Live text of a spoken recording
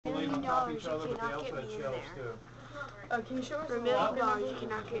top each other, but they also had shelves too. Can you show us For the million log? dollars, you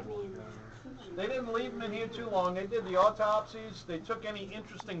cannot get me in there. They didn't leave them in here too long. They did the autopsies. They took any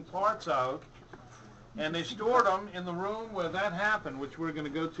interesting parts out, and they stored them in the room where that happened, which we're going to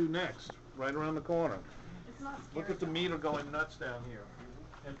go to next, right around the corner. Look at the meter going nuts down here.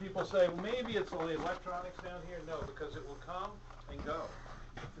 And people say, well, maybe it's the electronics down here. No, because it will come and go.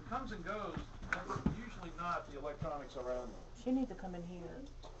 If it comes and goes, that's usually not the electronics around them. She needs to come in here.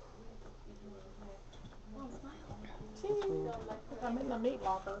 I'm in the meat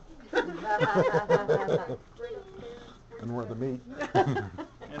locker. And we're the meat.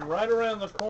 And right around the corner.